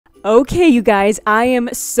Okay, you guys, I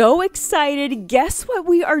am so excited. Guess what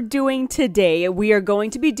we are doing today? We are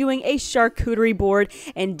going to be doing a charcuterie board,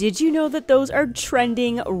 and did you know that those are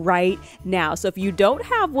trending right now? So if you don't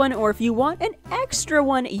have one, or if you want an extra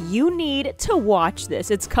one, you need to watch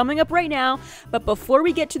this. It's coming up right now, but before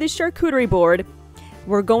we get to the charcuterie board,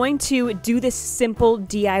 we're going to do this simple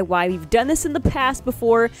DIY. We've done this in the past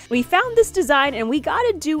before. We found this design and we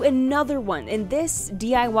gotta do another one. And this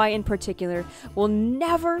DIY in particular will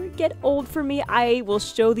never get old for me. I will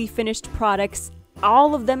show the finished products,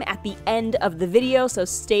 all of them, at the end of the video, so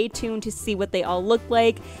stay tuned to see what they all look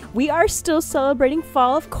like. We are still celebrating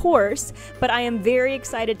fall, of course, but I am very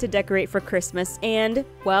excited to decorate for Christmas, and,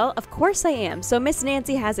 well, of course I am. So Miss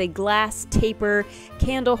Nancy has a glass taper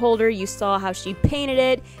candle holder. You saw how she painted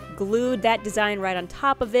it, glued that design right on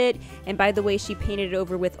top of it, and by the way, she painted it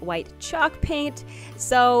over with white chalk paint.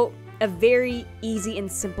 So a very easy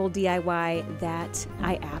and simple DIY that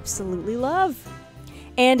I absolutely love.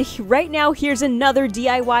 And right now, here's another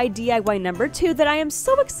DIY number 2 that I am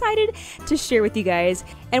so excited to share with you guys.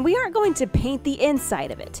 And we aren't going to paint the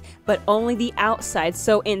inside of it, but only the outside.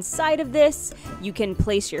 So inside of this, you can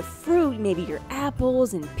place your fruit, maybe your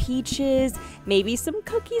apples and peaches, maybe some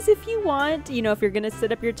cookies if you want. You know, if you're gonna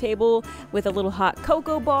sit up your table with a little hot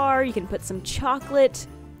cocoa bar, you can put some chocolate,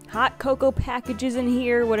 hot cocoa packages in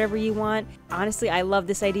here, whatever you want. Honestly, I love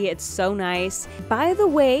this idea. It's so nice. By the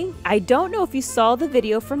way, I don't know if you saw the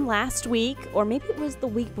video from last week, or maybe it was the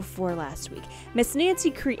week before last week. Miss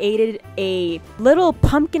Nancy created a little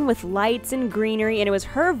pumpkin with lights and greenery, and it was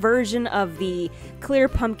her version of the clear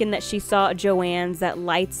pumpkin that she saw at Joann's that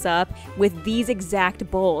lights up with these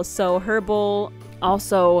exact bowls. So her bowl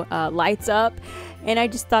also lights up. And I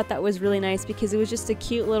just thought that was really nice because it was just a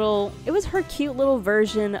cute little, it was her cute little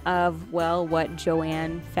version of, well, what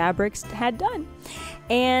Joann Fabrics had done.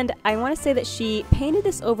 And I want to say that she painted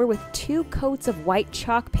this over with 2 coats of white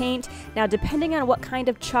chalk paint. Now, depending on what kind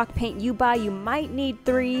of chalk paint you buy, you might need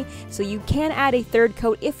 3, so you can add a 3rd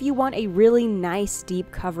coat if you want a really nice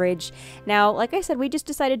deep coverage. Now, like I said, we just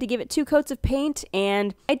decided to give it 2 coats of paint,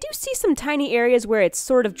 and I do see some tiny areas where it's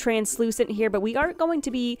sort of translucent here, but we aren't going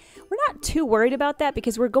to be, we're not too worried about that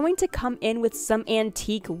because we're going to come in with some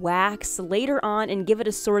antique wax later on and give it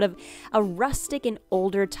a sort of a rustic and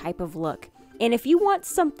older type of look. And if you want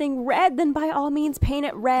something red, then by all means paint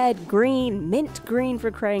it red, green, mint green,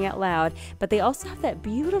 for crying out loud. But they also have that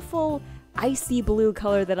beautiful icy blue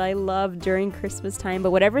color that I love during Christmas time.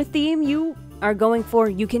 But whatever theme you are going for,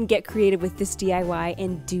 you can get creative with this DIY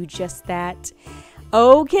and do just that.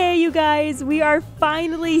 Okay, you guys, we are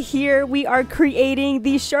finally here. We are creating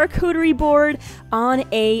the charcuterie board on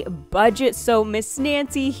a budget. So Miss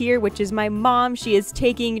Nancy here, which is my mom, she is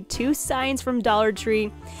taking 2 signs from Dollar Tree,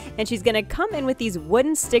 and she's gonna come in with these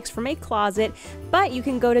wooden sticks from a closet, but you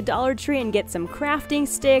can go to Dollar Tree and get some crafting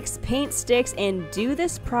sticks, paint sticks, and do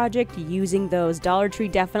this project using those. Dollar Tree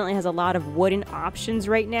definitely has a lot of wooden options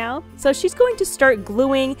right now. So she's going to start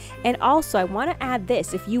gluing, and also I want to add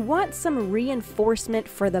this. If you want some reinforcement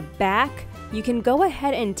for the back, you can go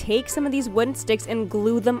ahead and take some of these wooden sticks and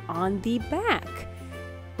glue them on the back.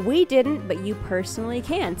 We didn't, but you personally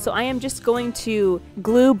can. So I am just going to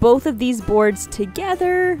glue both of these boards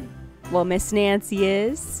together. Well, Miss Nancy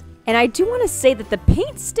is. And I do want to say that the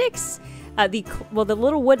paint sticks, the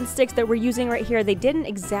little wooden sticks that we're using right here, they didn't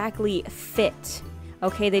exactly fit.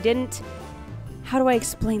 Okay, they didn't. How do I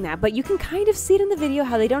explain that? But you can kind of see it in the video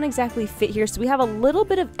how they don't exactly fit here. So we have a little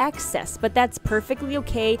bit of excess, but that's perfectly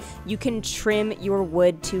okay. You can trim your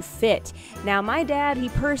wood to fit. Now, my dad, he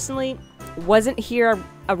personally wasn't here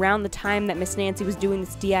around the time that Miss Nancy was doing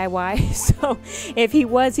this DIY. So if he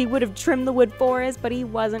was, he would have trimmed the wood for us, but he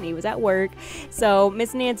wasn't. He was at work. So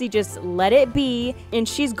Miss Nancy just let it be, and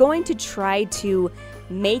she's going to try to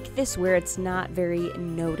make this where it's not very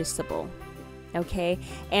noticeable. Okay,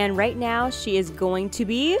 and right now she's going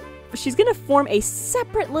to form a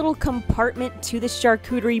separate little compartment to the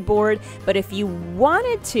charcuterie board. But if you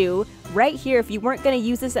wanted to, right here, if you weren't going to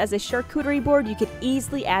use this as a charcuterie board, you could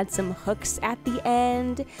easily add some hooks at the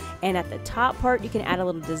end, and at the top part you can add a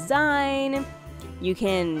little design. You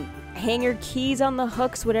can hang your keys on the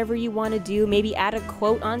hooks, whatever you want to do. Maybe add a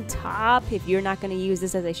quote on top if you're not going to use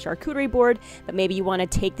this as a charcuterie board, but maybe you want to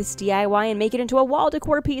take this DIY and make it into a wall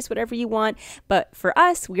decor piece, whatever you want. But for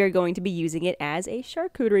us, we are going to be using it as a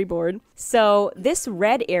charcuterie board. So this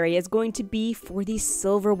red area is going to be for the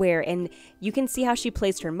silverware, and you can see how she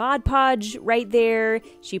placed her Mod Podge right there.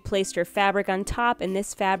 She placed her fabric on top, and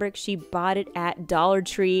this fabric, she bought it at Dollar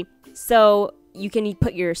Tree. So you can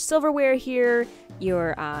put your silverware here,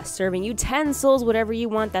 your serving utensils, whatever you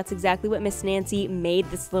want. That's exactly what Miss Nancy made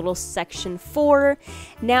this little section for.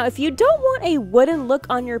 Now, if you don't want a wooden look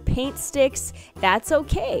on your paint sticks, that's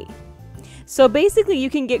okay. So basically, you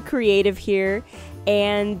can get creative here,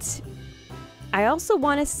 and I also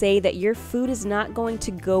want to say that your food is not going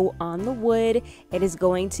to go on the wood. It is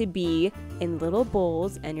going to be in little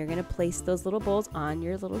bowls, and you're going to place those little bowls on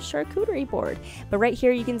your little charcuterie board. But right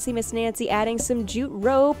here, you can see Miss Nancy adding some jute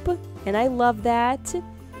rope, and I love that.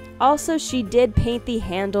 Also, she did paint the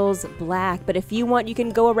handles black, but if you want, you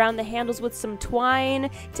can go around the handles with some twine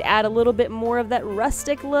to add a little bit more of that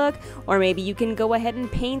rustic look, or maybe you can go ahead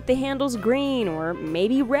and paint the handles green, or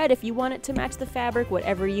maybe red if you want it to match the fabric,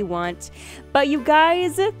 whatever you want. But you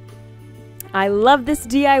guys, I love this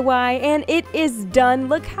DIY, and it is done.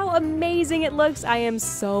 Look how amazing it looks. I am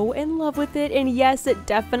so in love with it, and yes, it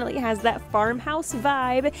definitely has that farmhouse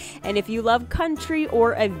vibe. And if you love country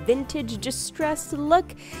or a vintage distressed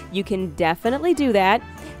look, you can definitely do that.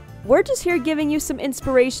 We're just here giving you some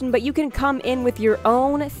inspiration, but you can come in with your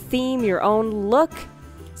own theme, your own look.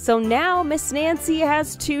 So now Miss Nancy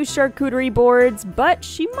has 2 charcuterie boards, but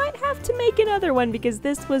she might have to make another one because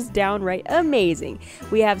this was downright amazing.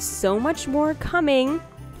 We have so much more coming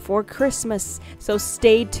for Christmas, so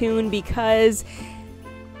stay tuned because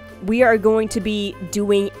we are going to be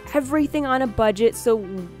doing everything on a budget. So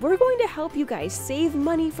we're going to help you guys save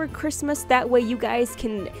money for Christmas. That way you guys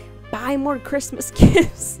can buy more Christmas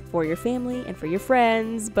gifts for your family and for your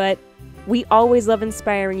friends. But we always love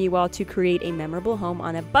inspiring you all to create a memorable home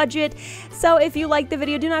on a budget. So if you like the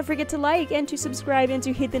video, do not forget to like and to subscribe and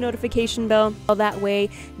to hit the notification bell. That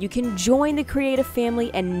way you can join the creative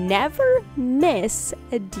family and never miss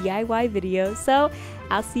a DIY video. So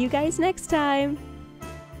I'll see you guys next time.